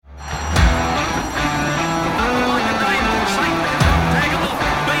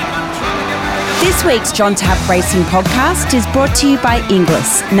This week's John Tapp Racing podcast is brought to you by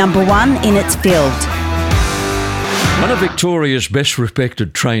Inglis, number one in its field. One of Victoria's best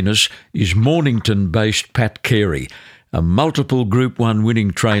respected trainers is Mornington-based Pat Carey, a multiple Group 1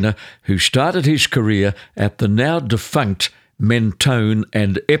 winning trainer who started his career at the now defunct Mentone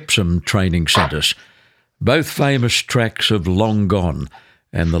and Epsom training centres. Both famous tracks have long gone,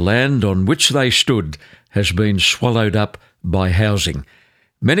 and the land on which they stood has been swallowed up by housing.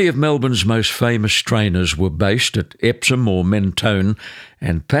 Many of Melbourne's most famous trainers were based at Epsom or Mentone,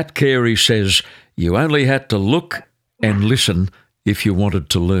 and Pat Carey says you only had to look and listen if you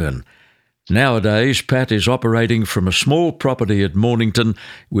wanted to learn. Nowadays, Pat is operating from a small property at Mornington,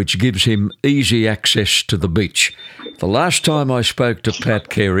 which gives him easy access to the beach. The last time I spoke to Pat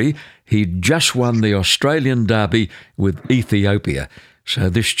Carey, he'd just won the Australian Derby with Ethiopia. So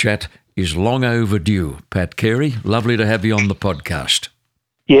this chat is long overdue. Pat Carey, lovely to have you on the podcast.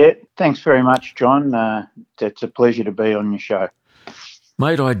 Yeah, thanks very much, John. It's a pleasure to be on your show.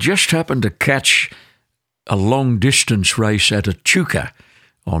 Mate, I just happened to catch a long-distance race at Echuca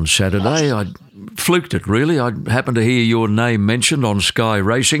on Saturday. I fluked it, really. I happened to hear your name mentioned on Sky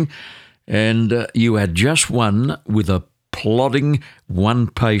Racing, and you had just won with a plodding,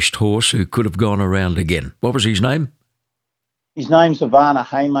 one-paced horse who could have gone around again. What was his name? His name's Havana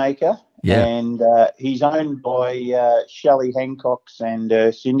Haymaker, yeah. And he's owned by Shelley Hancock's and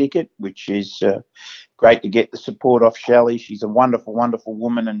Syndicate, which is great to get the support off Shelley. She's a wonderful, wonderful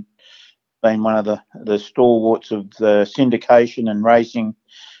woman and been one of the stalwarts of the syndication and racing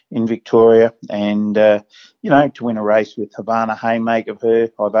in Victoria. And, to win a race with Havana Haymaker of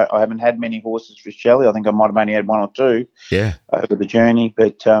her, I haven't had many horses for Shelley. I think I might have only had one or two over the journey.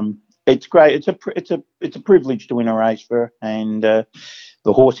 But it's great. It's a privilege to win a race for her. And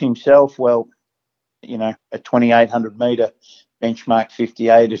the horse himself, well, a 2,800 metre benchmark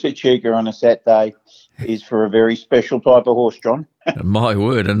 58 at Echuca on a Saturday is for a very special type of horse, John. My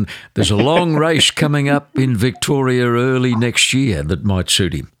word. And there's a long race coming up in Victoria early next year that might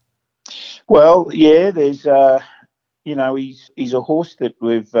suit him. Well, yeah, there's, he's a horse that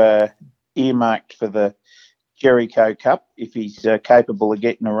we've earmarked for the Jericho Cup if he's capable of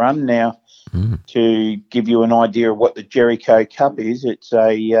getting a run. Now, to give you an idea of what the Jericho Cup is, it's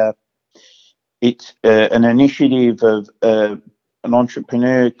an initiative of an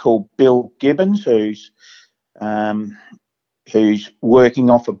entrepreneur called Bill Gibbons, who's working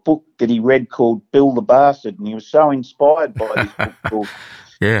off a book that he read called Bill the Bastard, and he was so inspired by this book called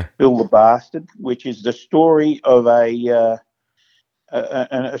Bill the Bastard, which is the story of an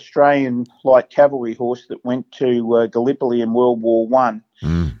Australian light cavalry horse that went to Gallipoli in World War One,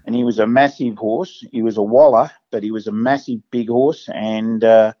 and he was a massive horse. He was a waller, but he was a massive big horse, and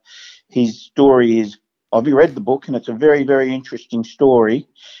his story is, I've read the book, and it's a very, very interesting story.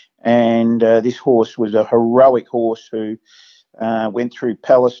 And this horse was a heroic horse who went through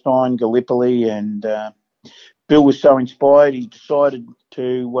Palestine, Gallipoli, and Bill was so inspired he decided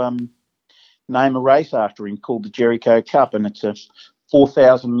to name a race after him called the Jericho Cup, and it's a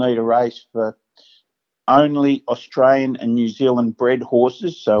 4,000 metre race for only Australian and New Zealand bred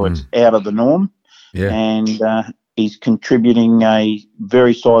horses, so it's out of the norm. Yeah. And he's contributing a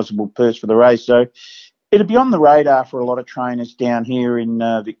very sizable purse for the race. So it'll be on the radar for a lot of trainers down here in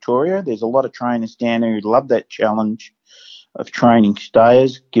Victoria. There's a lot of trainers down here who love that challenge of training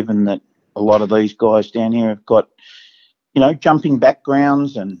stayers, given that a lot of these guys down here have got, jumping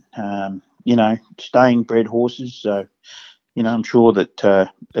backgrounds and, staying bred horses. So, I'm sure that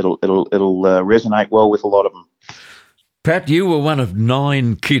it'll resonate well with a lot of them. Pat, you were one of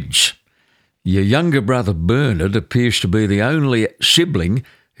 9 kids. Your younger brother Bernard appears to be the only sibling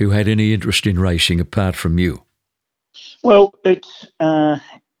who had any interest in racing apart from you. Well, it's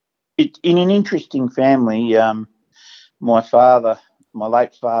in an interesting family. My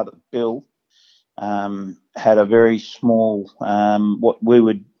late father, Bill, had a very small,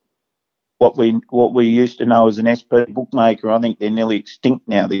 what we used to know as an SP bookmaker. I think they're nearly extinct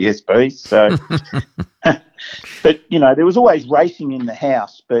now, the SPs. So, but there was always racing in the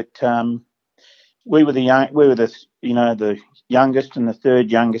house. But we were the youngest and the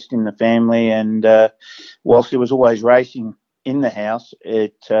third youngest in the family, and whilst there was always racing in the house,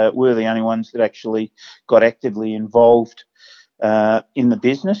 we were the only ones that actually got actively involved in the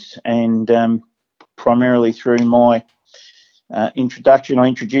business. And primarily through my introduction, I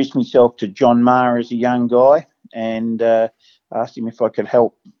introduced myself to John Meagher as a young guy, and asked him if I could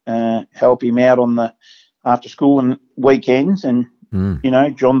help him out on the after school and weekends. And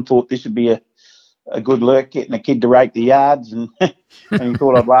John thought this would be a good lurk getting a kid to rake the yards, and and he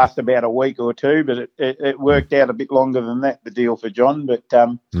thought I'd last about a week or two, but it worked out a bit longer than that, the deal for John. But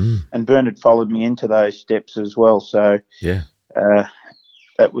and Bernard followed me into those steps as well. So yeah,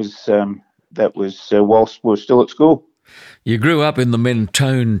 that was whilst we were still at school. You grew up in the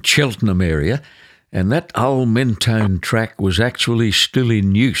Mentone, Cheltenham area, and that old Mentone track was actually still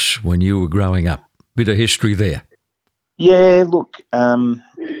in use when you were growing up. Bit of history there. Yeah, look,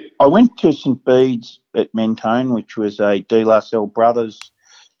 I went to St Bede's at Mentone, which was a De La Salle Brothers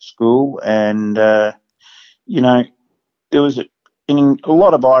school, and, there was a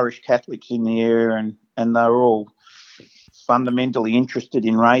lot of Irish Catholics in the area, and they were all fundamentally interested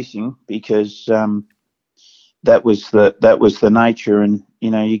in racing because that was the nature, and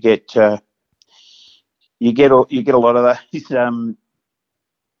you get a lot of those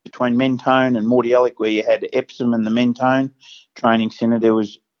between Mentone and Mordialloc, where you had Epsom and the Mentone Training Centre. There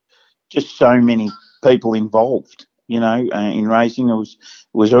was just so many people involved, in racing. It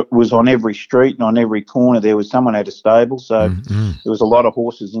was on every street and on every corner there was someone had a stable, so there was a lot of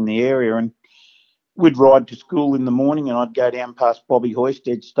horses in the area, and we'd ride to school in the morning, and I'd go down past Bobby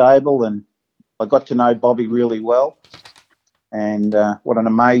Hoysted's stable, and I got to know Bobby really well, and what an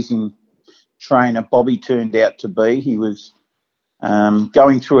amazing trainer Bobby turned out to be. He was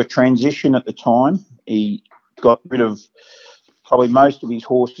going through a transition at the time. He got rid of probably most of his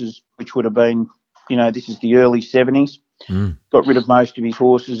horses, which would have been, this is the early 70s, got rid of most of his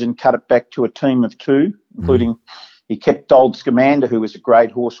horses and cut it back to a team of two, including he kept Old Scamander, who was a great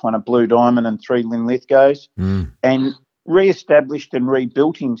horse, won a Blue Diamond and 3 Linlithgows, and re-established and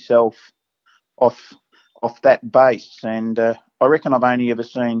rebuilt himself off that base. And I reckon I've only ever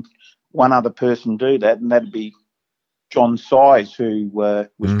seen one other person do that, and that'd be John Size, who was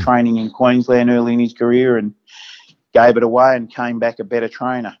training in Queensland early in his career and gave it away and came back a better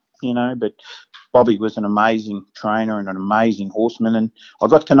trainer, But Bobby was an amazing trainer and an amazing horseman, and I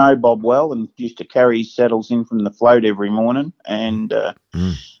got to know Bob well and used to carry his saddles in from the float every morning, and it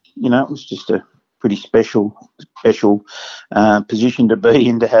was just a pretty special position to be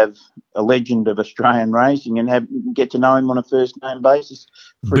in, to have a legend of Australian racing and get to know him on a first name basis.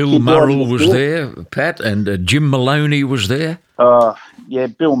 Bill Murrell was there, Pat, and Jim Maloney was there. Yeah,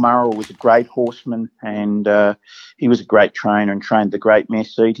 Bill Murrell was a great horseman, and he was a great trainer and trained the great mare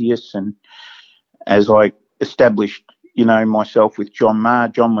Cetius. And as I established, myself with John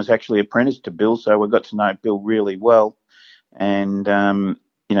Meagher, John was actually apprenticed to Bill, so I got to know Bill really well. And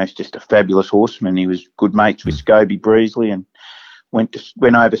he's just a fabulous horseman. He was good mates with Scobie Breesley, and went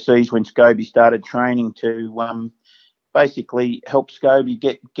overseas when Scobie started training to basically help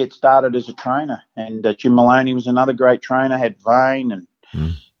Scobie get started as a trainer. And Jim Maloney was another great trainer, had Vane, and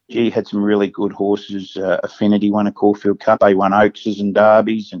he had some really good horses. Affinity won a Caulfield Cup. They won Oakses and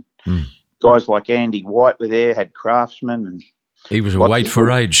Derbies, and guys like Andy White were there, had Craftsman. And he was a weight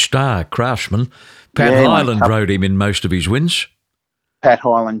for age star, Craftsman. Pat Hyland rode him in most of his wins. Pat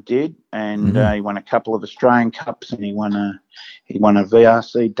Hyland did, and he won a couple of Australian Cups, and he won a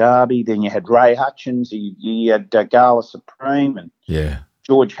VRC Derby. Then you had Ray Hutchins, he had Gala Supreme, and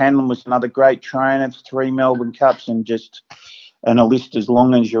George Hanlon was another great trainer, 3 Melbourne Cups, and a list as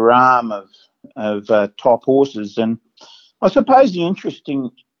long as your arm of top horses. And I suppose the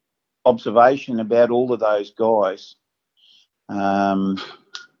interesting observation about all of those guys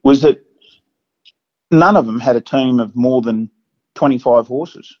was that none of them had a team of more than 25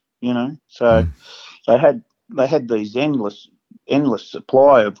 horses, so they had these endless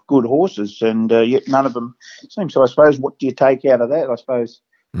supply of good horses, and yet none of them seemed. So I suppose, what do you take out of that? I suppose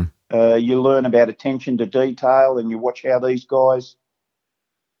you learn about attention to detail, and you watch how these guys,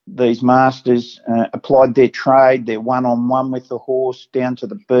 these masters, applied their trade, their one-on-one with the horse down to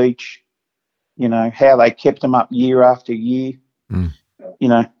the beach, how they kept them up year after year.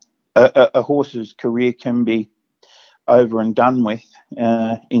 A horse's career can be over and done with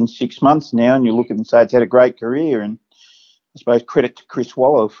in 6 months now, and you look at it and say it's had a great career. And I suppose credit to Chris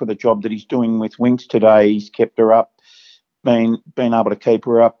Waller for the job that he's doing with Winx today. He's kept her up, been able to keep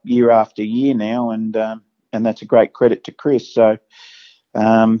her up year after year now, and that's a great credit to Chris. So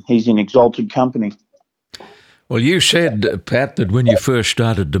he's in exalted company. Well, you said, Pat, that when you first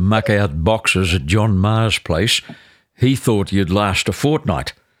started to muck out boxes at John Meagher's place, he thought you'd last a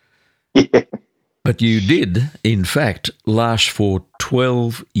fortnight. Yeah. But you did, in fact, last for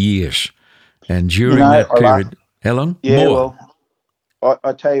 12 years. And during that period, how long? Yeah, more. Well,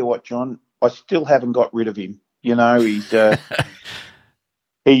 I tell you what, John, I still haven't got rid of him. He's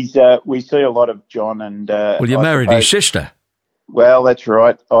we see a lot of John, and well, you married his sister. Well, that's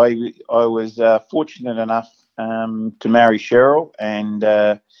right. I was fortunate enough to marry Cheryl, and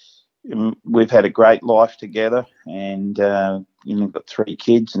we've had a great life together, and got 3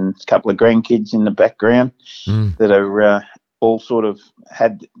 kids and a couple of grandkids in the background that are all sort of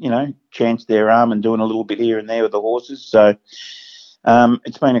had chanced their arm and doing a little bit here and there with the horses. So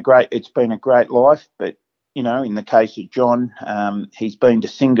it's been a great life. But in the case of John, he's been to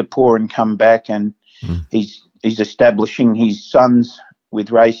Singapore and come back, and he's establishing his sons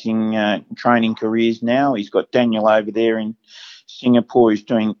with racing training careers now. He's got Daniel over there in Singapore who's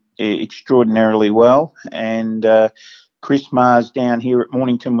doing extraordinarily well, and Chris Maher's down here at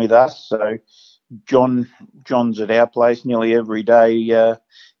Mornington with us. So John's at our place nearly every day,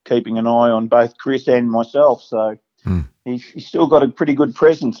 keeping an eye on both Chris and myself. So he's still got a pretty good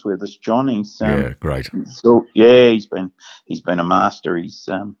presence with us, John. He's great. He's been a master.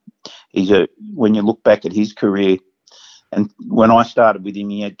 When you look back at his career, and when I started with him,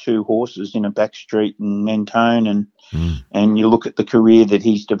 he had 2 horses in a back street in Mentone, and you look at the career that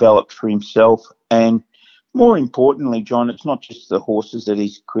he's developed for himself. And more importantly, John, it's not just the horses that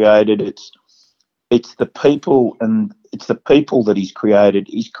he's created; it's the people, and it's the people that he's created.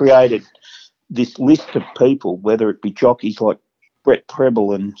 He's created this list of people, whether it be jockeys like Brett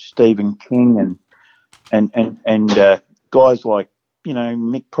Preble and Stephen King, and guys like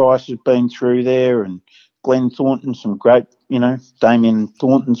Mick Price has been through there, and Glenn Thornton, some great, Damien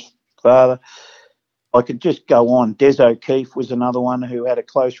Thornton's father. I could just go on. Des O'Keefe was another one who had a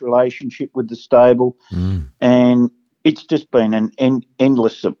close relationship with the stable. And it's just been an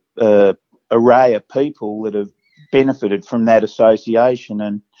endless array of people that have benefited from that association.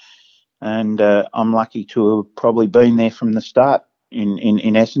 And I'm lucky to have probably been there from the start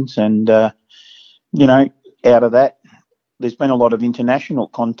in essence. And, out of that, there's been a lot of international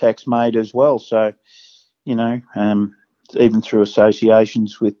contacts made as well. So, even through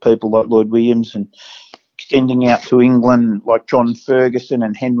associations with people like Lloyd Williams, and extending out to England, like John Ferguson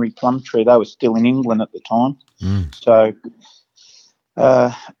and Henry Plumtree. They were still in England at the time. So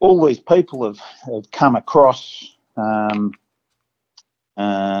all these people have come across. All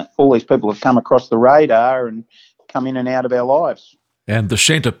these people have come across the radar and come in and out of our lives. And the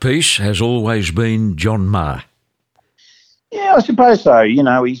centrepiece has always been John Meagher. Yeah, I suppose so.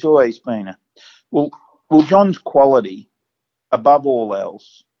 He's always been well, John's quality, above all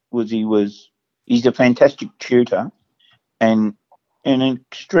else, he's a fantastic tutor and an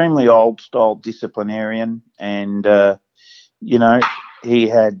extremely old-style disciplinarian, and, he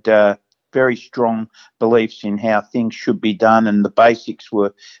had very strong beliefs in how things should be done, and the basics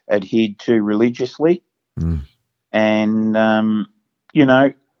were adhered to religiously. And,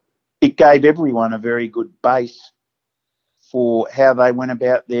 it gave everyone a very good base for how they went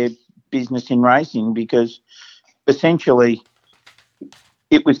about their business in racing, because essentially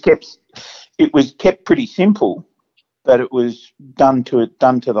it was kept pretty simple, but it was done to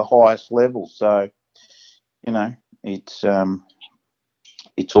the highest level. So,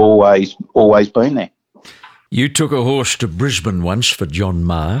 it's always been there. You took a horse to Brisbane once for John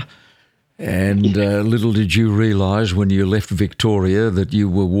Meagher, and little did you realise when you left Victoria that you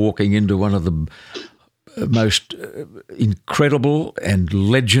were walking into one of the most incredible and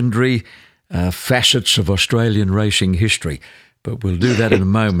legendary facets of Australian racing history. But we'll do that in a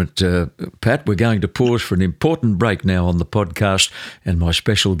moment. Pat, we're going to pause for an important break now on the podcast, and my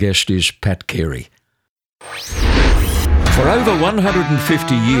special guest is Pat Carey. For over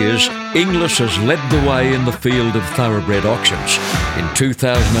 150 years, Inglis has led the way in the field of thoroughbred auctions. In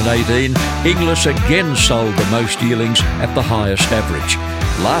 2018, Inglis again sold the most yearlings at the highest average.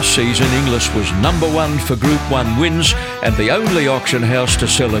 Last season, Inglis was number 1 for Group 1 wins and the only auction house to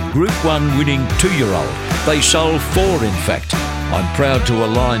sell a Group 1 winning 2-year-old. They sold 4, in fact. I'm proud to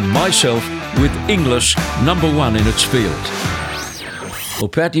align myself with Inglis, number 1 in its field. Well,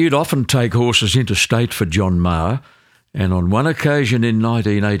 Pat, you'd often take horses interstate for John Meagher, and on one occasion in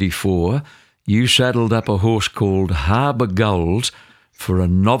 1984, you saddled up a horse called Harbour Gold for a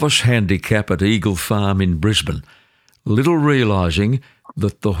novice handicap at Eagle Farm in Brisbane, little realising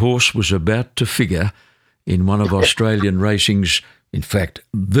that the horse was about to figure in one of Australian racing's, in fact,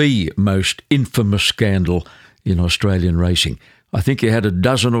 the most infamous scandal in Australian racing. I think you had a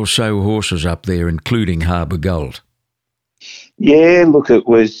dozen or so horses up there, including Harbour Gold. Yeah, look, it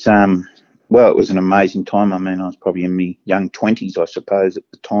was it was an amazing time. I mean, I was probably in my young 20s, I suppose, at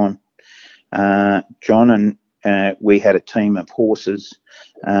the time, John, and we had a team of horses.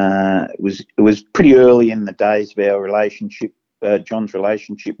 It was pretty early in the days of our relationship, John's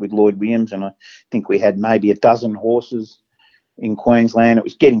relationship with Lloyd Williams, and I think we had maybe a dozen horses in Queensland. It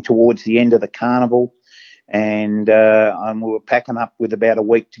was getting towards the end of the carnival, and we were packing up with about a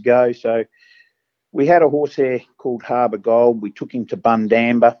week to go. So we had a horse there called Harbour Gold. We took him to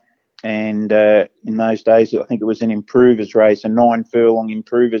Bundamba, And in those days, I think it was an improvers race, a 9-furlong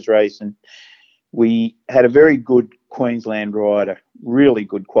improvers race. And we had a very good Queensland rider, really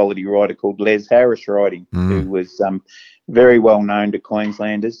good quality rider called Les Harris riding, who was very well known to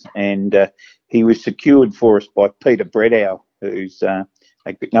Queenslanders. And he was secured for us by Peter Bredow, who's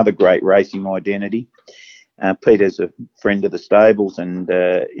another great racing identity. Peter's a friend of the stables and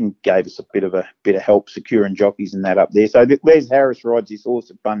gave us a bit of help securing jockeys and that up there. So Les Harris rides his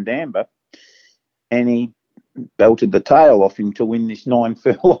horse at Bundamba, and he belted the tail off him to win this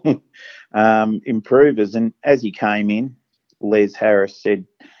 9-furlong improvers. And as he came in, Les Harris said,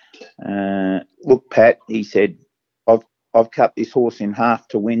 "Look, Pat," he said, I've cut this horse in half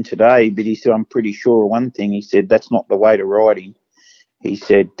to win today, but he said, "I'm pretty sure of one thing." He said, "That's not the way to ride him." He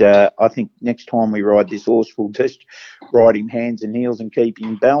said, "I think next time we ride this horse, we'll just ride him hands and heels and keep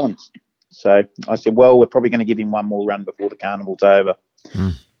him balanced." So I said, "Well, we're probably going to give him one more run before the carnival's over."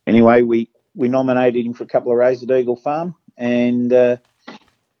 Anyway, we nominated him for a couple of races at Eagle Farm, and the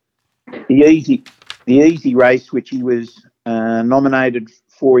easy race, which he was nominated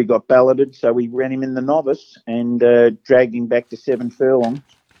for, he got balloted. So we ran him in the novice and dragged him back to 7 furlongs.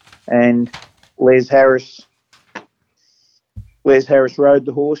 And Les Harris rode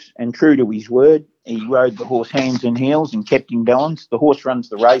the horse, and true to his word, he rode the horse hands and heels and kept him balanced. The horse runs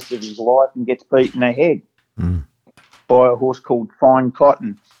the race of his life and gets beaten ahead by a horse called Fine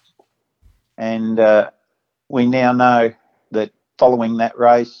Cotton. And we now know that following that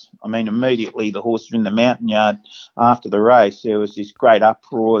race, I mean, immediately the horse was in the mountain yard after the race. There was this great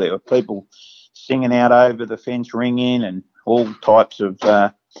uproar. There were people singing out over the fence ringing and all types of,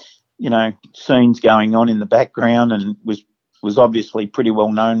 scenes going on in the background, and was obviously pretty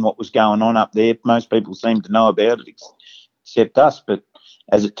well known what was going on up there. Most people seemed to know about it except us. But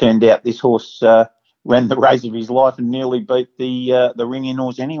as it turned out, this horse ran the race of his life and nearly beat the ring-in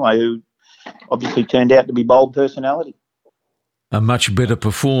horse anyway, who obviously turned out to be Bold Personality. A much better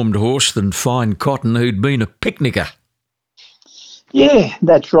performed horse than Fine Cotton, who'd been a picnicker. Yeah,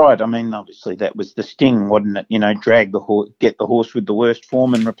 that's right. I mean, obviously that was the sting, wasn't it? Drag the horse, get the horse with the worst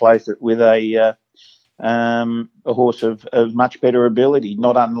form and replace it with a horse of much better ability,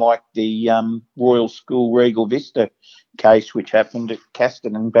 not unlike the Royal School Regal Vista case, which happened at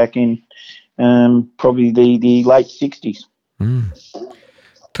Casterton back in probably the late 60s.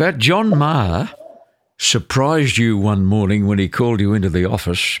 Pat, John Meagher surprised you one morning when he called you into the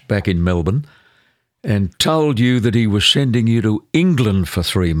office back in Melbourne and told you that he was sending you to England for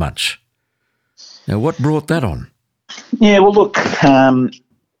 3 months. Now, what brought that on? Yeah, well, look,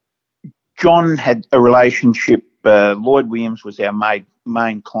 John had a relationship. Lloyd Williams was our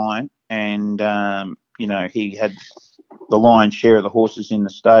main client, and he had the lion's share of the horses in the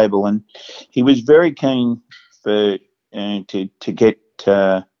stable, and he was very keen to get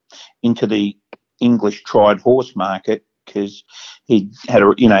into the English tried horse market, because he had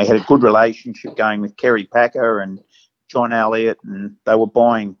a good relationship going with Kerry Packer and John Elliott, and they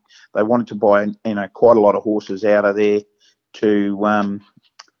wanted to buy quite a lot of horses out of there for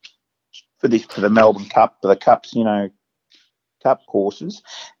the Melbourne Cup, for the Cups, Cup horses.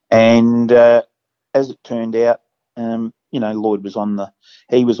 And as it turned out, Lloyd was on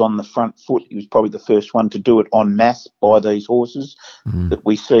the front foot. He was probably the first one to do it en masse, buy these horses that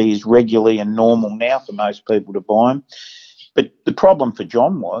we see as regularly and normal now for most people to buy them. But the problem for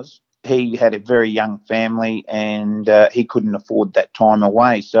John was he had a very young family, and he couldn't afford that time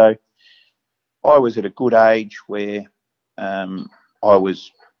away. So I was at a good age where I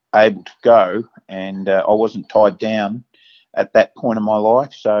was able to go, and I wasn't tied down at that point of my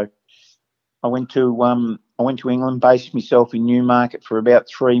life. So I went to England, based myself in Newmarket for about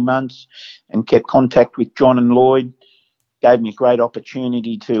 3 months, and kept contact with John and Lloyd. Gave me a great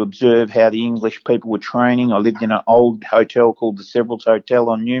opportunity to observe how the English people were training. I lived in an old hotel called the Severals Hotel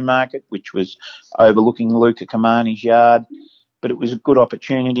on Newmarket, which was overlooking Luca Kamani's yard. But it was a good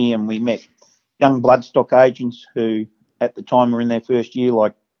opportunity, and we met young bloodstock agents who at the time were in their first year,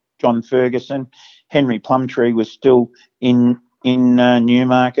 like John Ferguson. Henry Plumtree was still in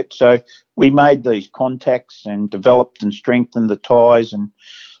Newmarket. So we made these contacts and developed and strengthened the ties, and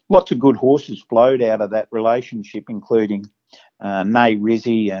lots of good horses flowed out of that relationship, including Nay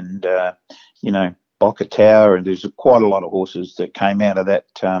Rizzi and, Boca Tower. And there's quite a lot of horses that came out of that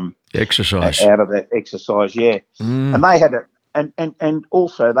exercise. Yeah. And they had and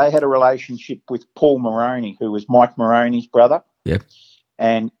also they had a relationship with Paul Moroney, who was Mike Moroney's brother. Yep.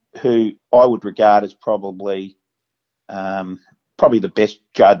 And who I would regard as probably the best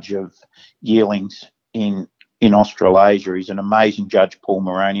judge of yearlings in Australasia. He's an amazing judge, Paul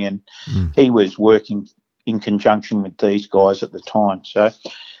Moroney, and he was working in conjunction with these guys at the time. So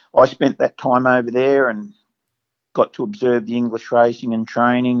I spent that time over there and got to observe the English racing and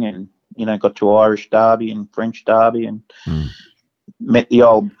training, and got to Irish Derby and French Derby, and met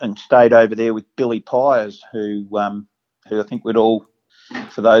and stayed over there with Billy Pyers, who I think we'd all,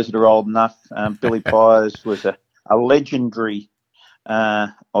 for those that are old enough, Billy Pyers was a legendary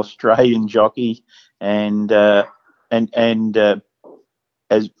Australian jockey, and as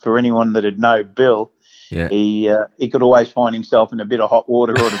for anyone that had know Bill, he could always find himself in a bit of hot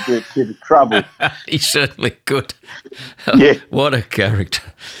water or a bit of trouble. He certainly could. Yeah. What a character.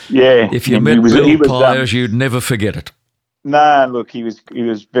 Yeah. If you met Bill Pyers, you'd never forget it. No, look, he was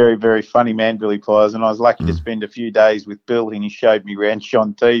very, very funny man, Billy Pyers, and I was lucky to spend a few days with Bill, and he showed me around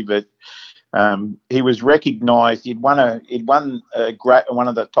Chantilly. But he was recognised. He'd won one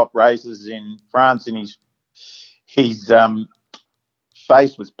of the top races in France, and his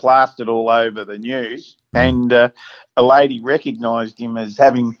face was plastered all over the news, and a lady recognised him as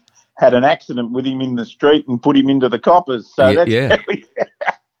having had an accident with him in the street and put him into the coppers. So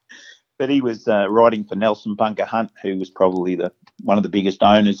but he was riding for Nelson Bunker Hunt, who was probably one of the biggest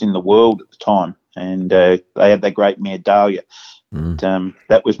owners in the world at the time, and they had that great mare Dahlia.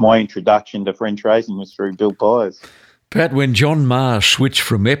 That was my introduction to French racing, was through Bill Pyers. Pat, when John Meagher switched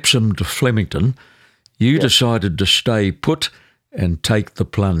from Epsom to Flemington, you decided to stay put and take the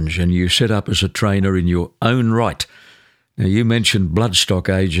plunge, and you set up as a trainer in your own right. Now, you mentioned bloodstock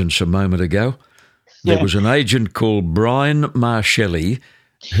agents a moment ago. There was an agent called Brian Marshelli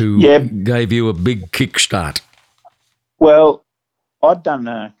who gave you a big kickstart. Well, I'd done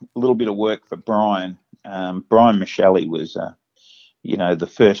a little bit of work for Brian. Brian Marshelli was,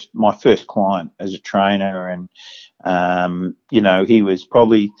 my first client as a trainer, and he was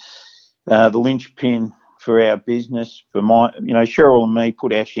probably the linchpin for our business. For my, Cheryl and me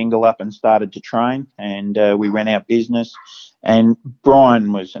put our shingle up and started to train, and we ran our business. And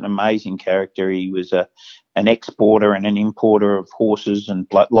Brian was an amazing character. He was an exporter and an importer of horses and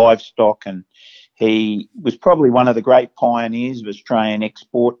livestock, and he was probably one of the great pioneers of Australian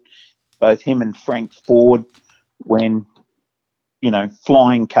export. Both him and Frank Ford, when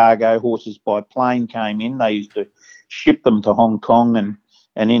flying cargo horses by plane came in, they used to ship them to Hong Kong and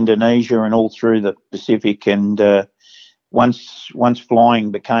Indonesia and all through the Pacific. And once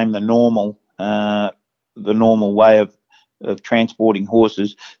flying became the normal way of transporting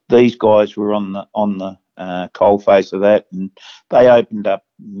horses, these guys were on the coalface of that, and they opened up,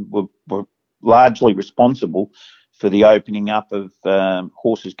 were largely responsible for the opening up of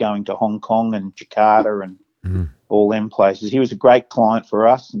horses going to Hong Kong and Jakarta and all them places. He was a great client for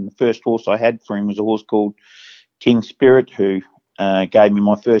us, and the first horse I had for him was a horse called King Spirit, who gave me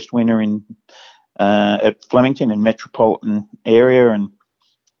my first winner at Flemington in metropolitan area, and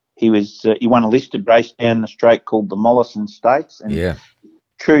he won a listed race down the straight called the Mollison Stakes. And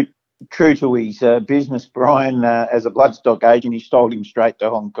true to his business, Brian, as a bloodstock agent, he stole him straight to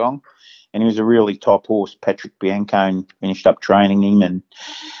Hong Kong, and he was a really top horse. Patrick Bianco finished up training him, and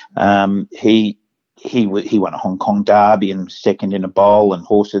he won a Hong Kong Derby and was second in a bowl and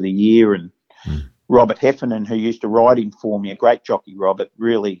Horse of the Year. And Robert Heffernan, who used to ride him for me, a great jockey, Robert,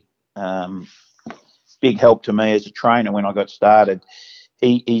 really big help to me as a trainer when I got started.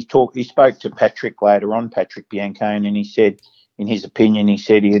 He spoke to Patrick later on, Patrick Bianco, and he said, in his opinion,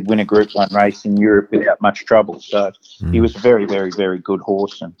 he'd win a Group 1 race in Europe without much trouble. So he was a very, very, very good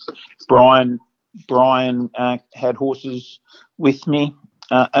horse. And Brian had horses with me,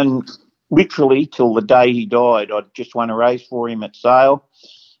 and literally till the day he died, I'd just won a race for him at Sale,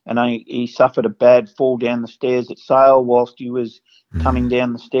 and he suffered a bad fall down the stairs at Sale whilst he was coming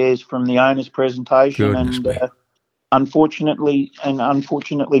down the stairs from the owner's presentation. Unfortunately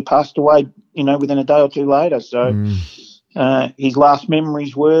passed away, within a day or two later. So his last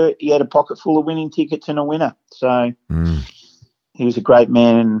memories were he had a pocket full of winning tickets and a winner. So he was a great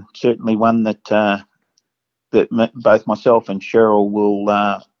man, and certainly one that both myself and Cheryl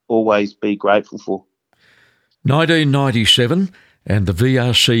will always be grateful for. 1997, and the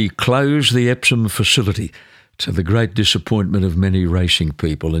VRC closed the Epsom facility, to the great disappointment of many racing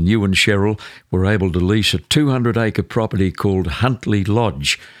people, and you and Cheryl were able to lease a 200-acre property called Huntley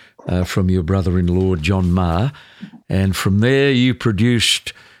Lodge from your brother-in-law John Meagher, and from there you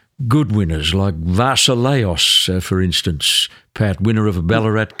produced good winners like Vasileios, for instance, Pat, winner of a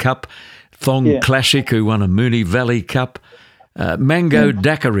Ballarat Cup, Thong Classic, who won a Moonee Valley Cup, Mango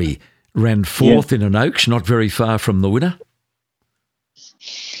Daiquiri ran fourth in an Oaks, not very far from the winner.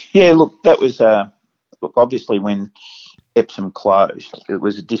 Yeah, look, that was... Look, obviously when Epsom closed, it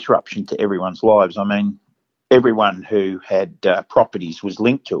was a disruption to everyone's lives. I mean, everyone who had properties was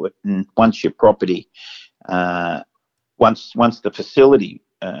linked to it, and once your property, once the facility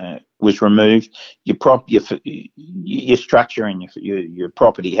was removed. Your structure and your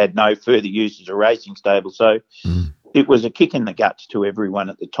property had no further use as a racing stable. So it was a kick in the guts to everyone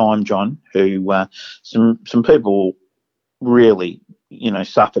at the time, John, who some people really,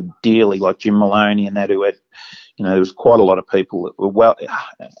 suffered dearly, like Jim Maloney and that, who had, there was quite a lot of people that were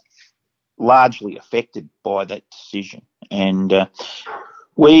largely affected by that decision. And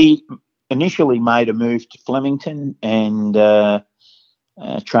we initially made a move to Flemington and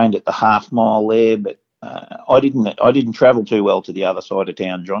trained at the half mile there, but I didn't travel too well to the other side of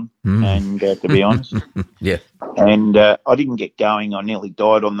town, John, and to be honest. Yeah. And I didn't get going. I nearly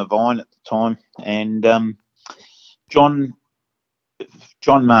died on the vine at the time. And John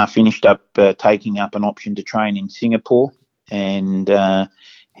Meagher finished up taking up an option to train in Singapore, and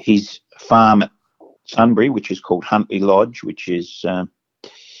his farm at Sunbury, which is called Huntley Lodge, which is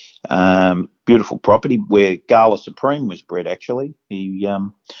beautiful property where Gala Supreme was bred, actually.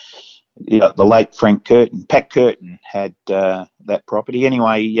 The late Pat Curtin had that property.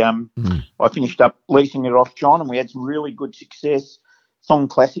 Anyway, I finished up leasing it off John, and we had some really good success. Song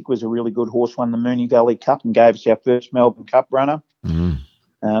Classic was a really good horse, won the Moonee Valley Cup and gave us our first Melbourne Cup runner.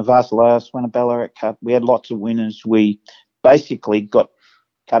 Vasileus won a Ballarat Cup. We had lots of winners. We basically cut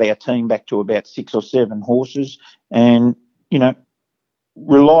our team back to about 6 or 7 horses and,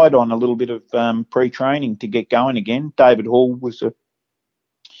 relied on a little bit of pre-training to get going again. David Hall was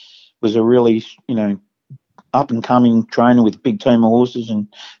a really, up-and-coming trainer with a big team of horses, and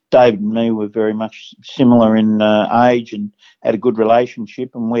David and me were very much similar in age and had a good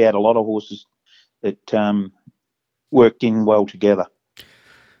relationship, and we had a lot of horses that worked in well together.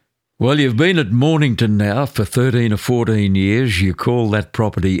 Well, you've been at Mornington now for 13 or 14 years. You call that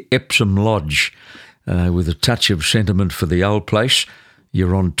property Epsom Lodge, with a touch of sentiment for the old place.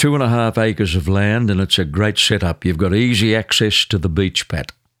 You're on 2.5 acres of land, and it's a great setup. You've got easy access to the beach,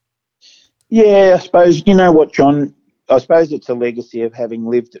 Pat. Yeah, I suppose, you know what, John, I suppose it's a legacy of having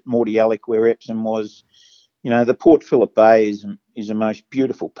lived at Mordialloc where Epsom was. The Port Phillip Bay is a most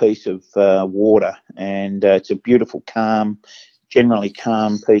beautiful piece of water, and it's a beautiful, generally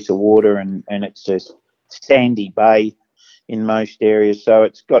calm piece of water, and it's a sandy bay in most areas. So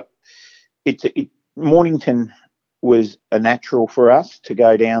Mornington was a natural for us to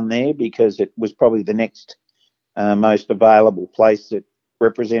go down there because it was probably the next most available place that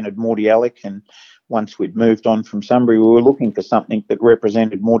represented Mordialloc, and once we'd moved on from Sunbury, we were looking for something that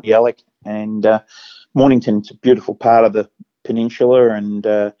represented Mordialloc, and Mornington's a beautiful part of the peninsula,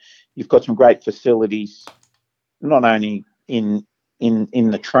 and you've got some great facilities, not only in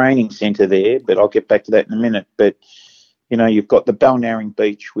the training centre there, but I'll get back to that in a minute, but you've got the Balnarring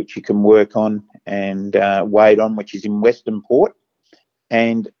Beach, which you can work on and wade on, which is in Western Port,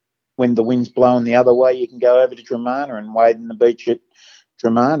 and when the wind's blowing the other way, you can go over to Dramana and wade in the beach at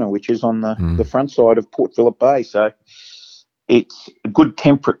Dramana, which is on the front side of Port Phillip Bay. So it's a good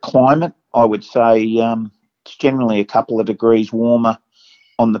temperate climate. I would say it's generally a couple of degrees warmer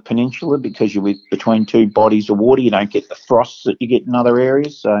on the peninsula because you're between 2 bodies of water. You don't get the frosts that you get in other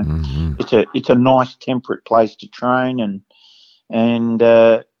areas. So it's a nice temperate place to train, and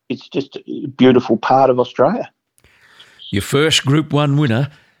it's just a beautiful part of Australia. Your first Group 1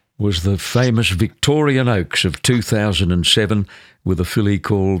 winner was the famous Victorian Oaks of 2007 with a filly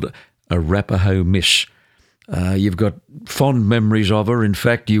called Arapaho Miss. You've got fond memories of her. In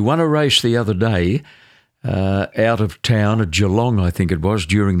fact, you won a race the other day out of town at Geelong, I think it was,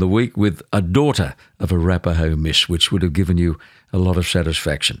 during the week with a daughter of Arapaho Miss, which would have given you a lot of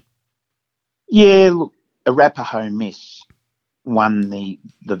satisfaction. Yeah, look, Arapaho Miss won the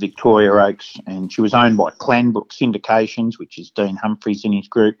Victoria Oaks, and she was owned by Clanbrook Syndications, which is Dean Humphreys and his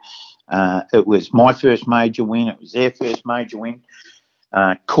group. It was my first major win. It was their first major win.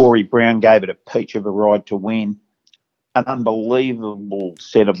 Corey Brown gave it a peach of a ride to win. An unbelievable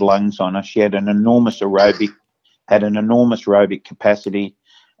set of lungs on her. She had an enormous aerobic capacity,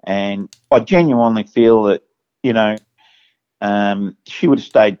 and I genuinely feel that she would have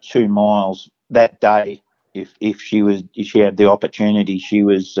stayed 2 miles that day if she had the opportunity. She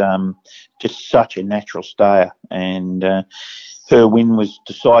was just such a natural stayer, and her win was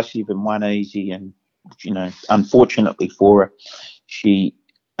decisive and won easy. And unfortunately for her, she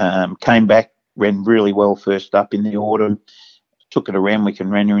came back, ran really well first up in the autumn, took her to Randwick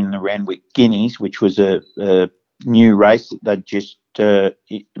and ran her in the Randwick Guineas, which was a new race that they'd just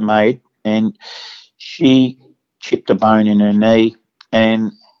made, and she chipped a bone in her knee.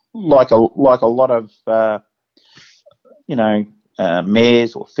 And like a lot of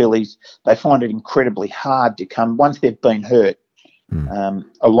mares or fillies, they find it incredibly hard to come once they've been hurt. A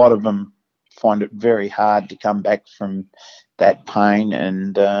lot of them find it very hard to come back from that pain,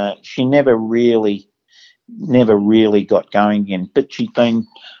 and she never really got going again. But she's been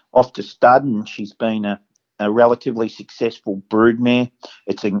off to stud, and she's been a relatively successful broodmare.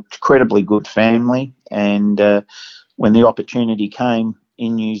 It's an incredibly good family, and when the opportunity came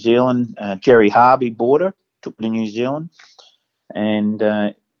in New Zealand, Jerry Harvey bought her, took her to New Zealand,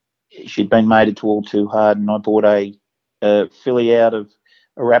 and she'd been mated to All Too Hard, and I bought a filly out of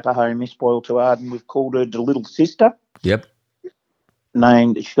Arapahoe, missed by All Too Hard, and we've called her the Little Sister. Yep.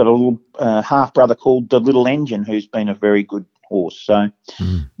 She's got a little half-brother called the Little Engine, who's been a very good horse. So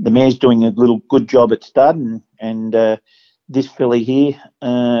the mare's doing a good job at stud, and this filly here,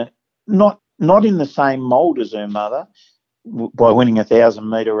 not in the same mould as her mother by winning a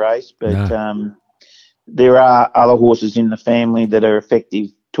 1,000-metre race, but there are other horses in the family that are effective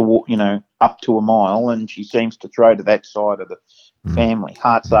to, up to a mile, and she seems to throw to that side of the family.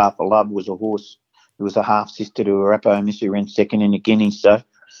 Hearts After Love was a horse who was a half-sister to Arapahoe Miss, who ran second in a Guinea, so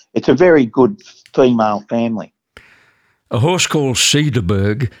it's a very good female family. A horse called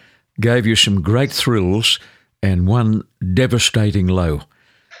Cedarburg gave you some great thrills and one devastating low.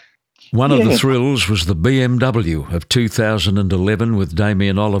 One of the thrills was the BMW of 2011 with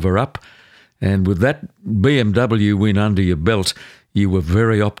Damien Oliver up, and with that BMW win under your belt, you were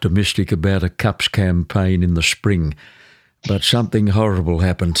very optimistic about a Cups campaign in the spring. But something horrible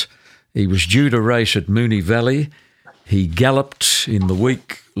happened. He was due to race at Moonee Valley. He galloped in the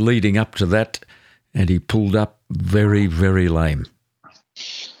week leading up to that, and he pulled up very, very lame.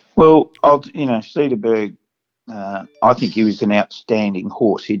 Well, Cedarburg, I think he was an outstanding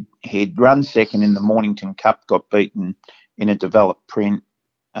horse. He'd run second in the Mornington Cup, got beaten in a developed print.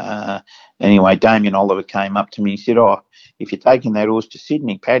 Anyway, Damien Oliver came up to me. He said, if you're taking that horse to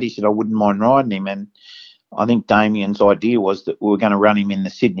Sydney, Pat, he said, I wouldn't mind riding him. And I think Damien's idea was that we were going to run him in the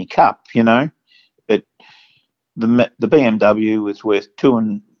Sydney Cup, But the BMW was worth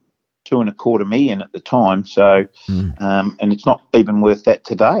 $2.25 million at the time. So, and it's not even worth that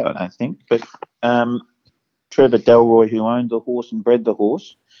today, I don't think. But Trevor Delroy, who owned the horse and bred the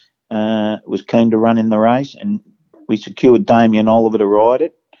horse, was keen to run in the race, and we secured Damien Oliver to ride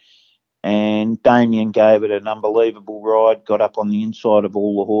it. And Damien gave it an unbelievable ride, got up on the inside of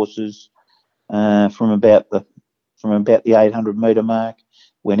all the horses from about the 800-metre mark,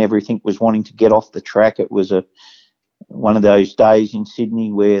 when everything was wanting to get off the track. It was one of those days in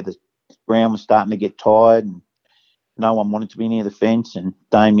Sydney where the ground was starting to get tired and no one wanted to be near the fence, and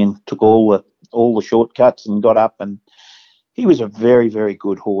Damien took all the shortcuts and got up, and he was a very, very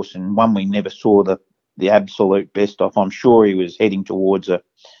good horse, and one we never saw the absolute best of. I'm sure he was heading towards the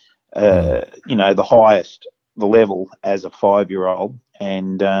highest level as a 5-year-old,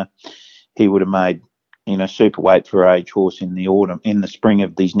 and he would have made super weight for age horse in the spring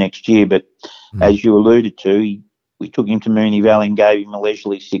of this next year. But as you alluded to, we took him to Moonee Valley and gave him a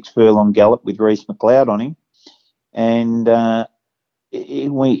leisurely 6-furlong gallop with Reece McLeod on him, and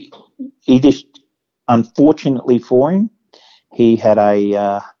he just, unfortunately for him, he had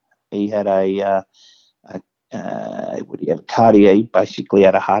a cardiac, basically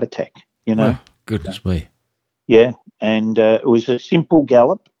had a heart attack. Oh, goodness me. Yeah, and it was a simple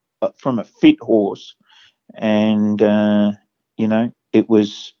gallop from a fit horse, and it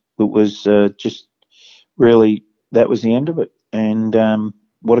was just really, that was the end of it. And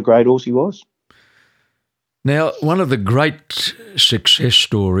what a great horse he was. Now, one of the great success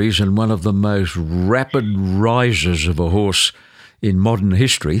stories and one of the most rapid rises of a horse in modern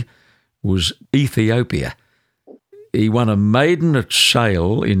history was Ethiopia. He won a maiden at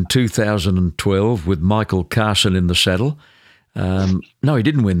Sale in 2012 with Michael Carson in the saddle. No, he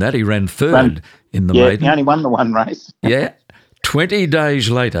didn't win that. He ran third in the maiden. He only won the one race. Yeah. 20 days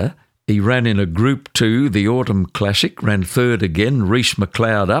later, he ran in a Group 2, the Autumn Classic, ran third again, Reece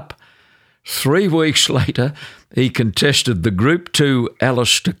McLeod up. 3 weeks later, he contested the Group 2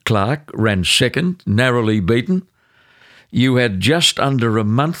 Alistair Clark, ran second, narrowly beaten. You had just under a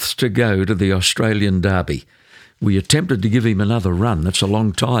month to go to the Australian Derby. We attempted to give him another run. That's a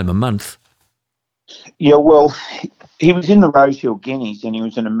long time, a month. Yeah, well, he was in the Rosehill Guineas and he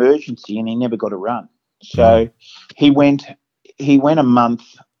was an emergency and he never got a run. So he went a month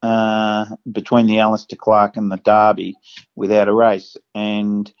between the Alistair Clark and the Derby without a race.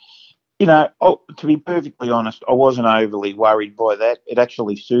 And, to be perfectly honest, I wasn't overly worried by that. It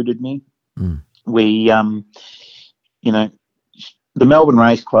actually suited me. We, the Melbourne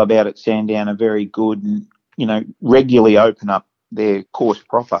Race Club out at Sandown are very good and, regularly open up their course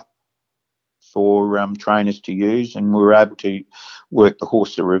proper for trainers to use, and we were able to work the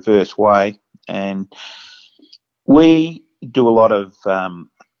horse the reverse way. And we do a lot of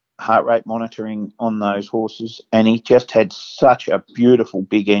heart rate monitoring on those horses, and he just had such a beautiful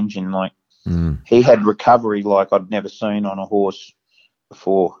big engine. Like he had recovery like I'd never seen on a horse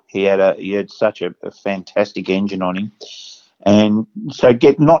before. He had such a fantastic engine on him, and so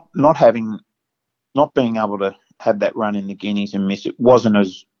not being able to have that run in the Guineas and miss it wasn't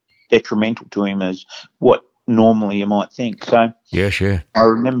as detrimental to him as what normally you might think. So yeah. I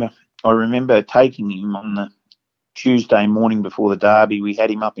remember taking him on the Tuesday morning before the Derby. We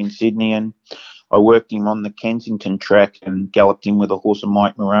had him up in Sydney, and I worked him on the Kensington track and galloped him with a horse of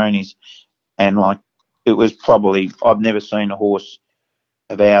Mike Maroney's. And it was probably, I've never seen a horse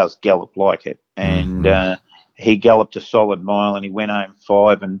of ours gallop like it. And he galloped a solid mile, and he went home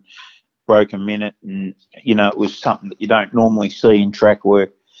 5 and broke a minute. And, it was something that you don't normally see in track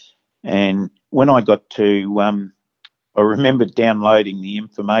work. And when I got to, I remember downloading the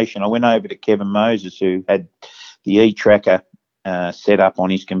information. I went over to Kevin Moses, who had the e-tracker set up on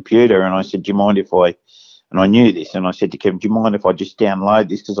his computer, and I said, do you mind if and I knew this, and I said to Kevin, do you mind if I just download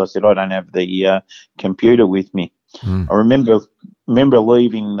this? Because I said, I don't have the computer with me. I remember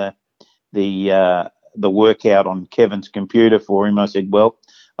leaving the workout on Kevin's computer for him. I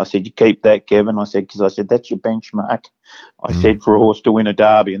said, you keep that, Kevin. I said, because that's your benchmark. I said, for a horse to win a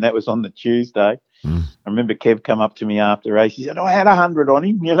Derby, and that was on the Tuesday. I remember Kev come up to me after race. He said, I had 100 on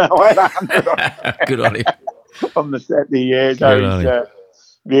him. I had 100 on him. Good on him. On the Saturday, yeah. So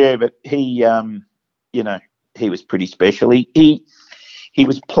but he, he was pretty special. He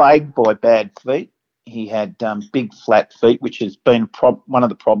was plagued by bad feet. He had big flat feet, which has been one of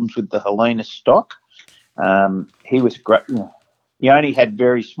the problems with the Helena stock. He was great. He only had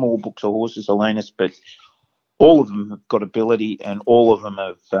very small books of horses, Helenas, but all of them have got ability, and all of them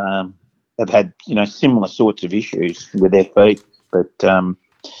have had similar sorts of issues with their feet. But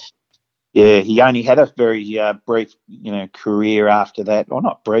he only had a very brief career after that. Well,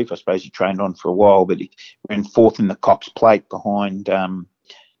 not brief, I suppose. He trained on for a while, but he ran 4th in the Cox Plate behind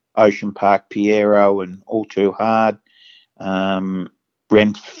Ocean Park Piero and All Too Hard. Ran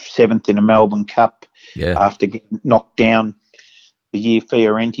 7th in a Melbourne Cup after getting knocked down the year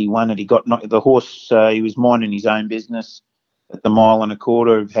Fiorenti won it. He got the horse. He was minding his own business at the 1.25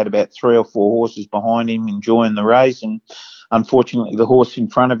 miles. Had about 3 or 4 horses behind him enjoying the race, and unfortunately the horse in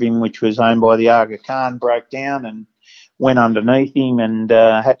front of him, which was owned by the Aga Khan, broke down and went underneath him, and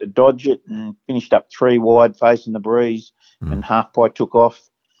had to dodge it, and finished up 3 wide facing the breeze, and Half Pie took off,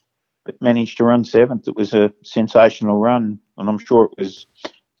 but managed to run 7th. It was a sensational run, and I'm sure it was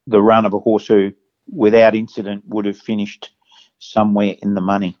the run of a horse who, without incident, would have finished somewhere in the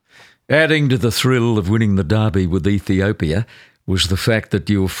money. Adding to the thrill of winning the Derby with Ethiopia was the fact that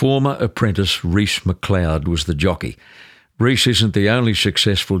your former apprentice Rhys McLeod was the jockey. Rhys isn't the only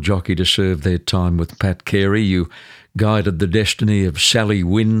successful jockey to serve their time with Pat Carey. You guided the destiny of Sally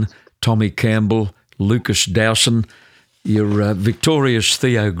Wynne, Tommy Campbell, Lucas Dowson, your victorious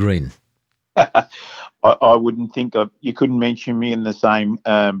Theo Green. I wouldn't think you couldn't mention me in the same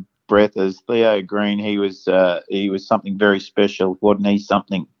breath as Theo Green. He was something very special, wasn't he?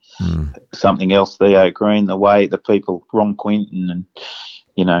 Something else. Theo Green, the way the people, Ron Quinton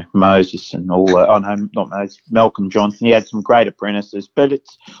and Moses and all. Not Moses, Malcolm Johnson. He had some great apprentices, but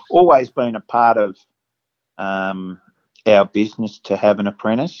it's always been a part of our business to have an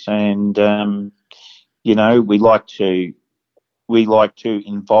apprentice, and we like to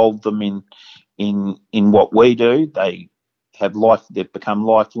involve them in what we do. They've become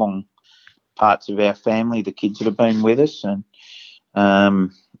lifelong parts of our family, the kids that have been with us, and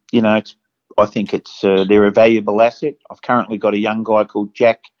I think they're a valuable asset. I've currently got a young guy called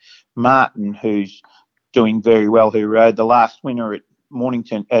Jack Martin who's doing very well, who rode the last winner at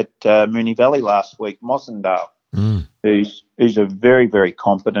Mornington at Moonee Valley last week, Mossendale, who's a very, very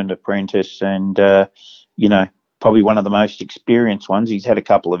competent apprentice, and probably one of the most experienced ones. He's had a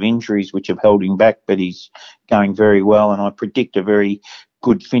couple of injuries which have held him back, but he's going very well, and I predict a very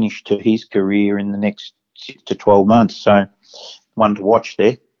good finish to his career in the next 6 to 12 months. So one to watch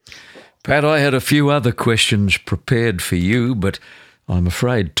there. Pat, I had a few other questions prepared for you, but I'm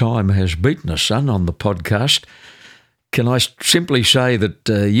afraid time has beaten us, son, on the podcast. Can I simply say that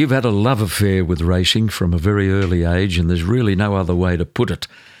you've had a love affair with racing from a very early age, and there's really no other way to put it.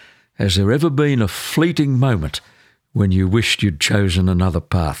 Has there ever been a fleeting moment when you wished you'd chosen another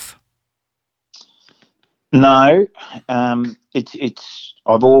path? No, I've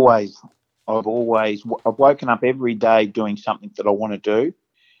woken up every day doing something that I want to do.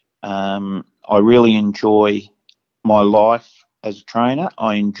 I really enjoy my life as a trainer.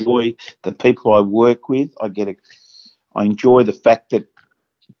 I enjoy the people I work with. I enjoy the fact that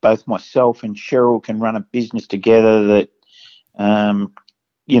both myself and Cheryl can run a business together that,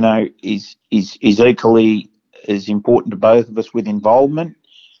 is equally as important to both of us with involvement.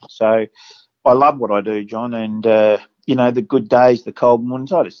 So I love what I do, John, and the good days, the cold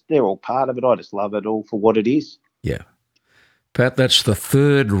ones, they're all part of it. I just love it all for what it is. Yeah. Pat, that's the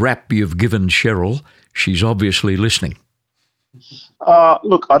third rap you've given Cheryl. She's obviously listening.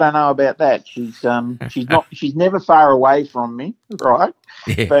 Look, I don't know about that. She's never far away from me, right?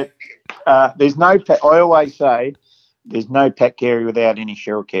 Yeah. But there's no. I always say there's no Pat Carey without any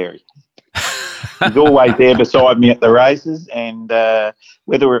Cheryl Carey. He's always there beside me at the races, and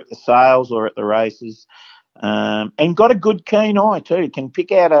whether we're at the sales or at the races, and got a good keen eye too. Can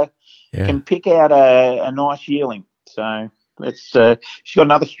pick out a nice yearling. So she's got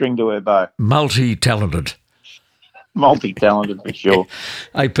another string to her bow. Multi-talented for sure.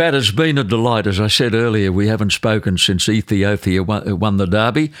 Hey, Pat, it's been a delight. As I said earlier, we haven't spoken since Ethiopia won the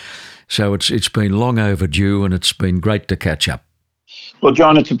Derby, so it's been long overdue, and it's been great to catch up. Well,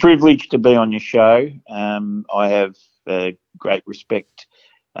 John, it's a privilege to be on your show. I have great respect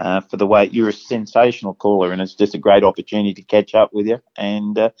for the way you're a sensational caller, and it's just a great opportunity to catch up with you,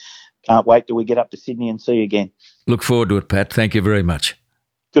 and can't wait till we get up to Sydney and see you again. Look forward to it, Pat. Thank you very much.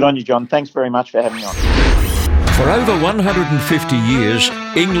 Good on you, John. Thanks very much for having me on. For over 150 years,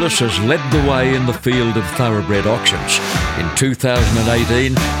 Inglis has led the way in the field of thoroughbred auctions. In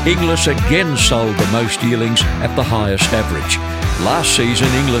 2018, Inglis again sold the most yearlings at the highest average. Last season,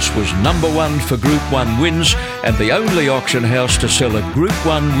 Inglis was number one for Group 1 wins and the only auction house to sell a Group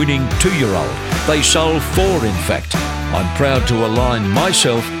 1 winning 2-year-old. They sold 4, in fact. I'm proud to align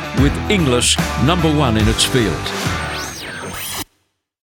myself with Inglis, number one in its field.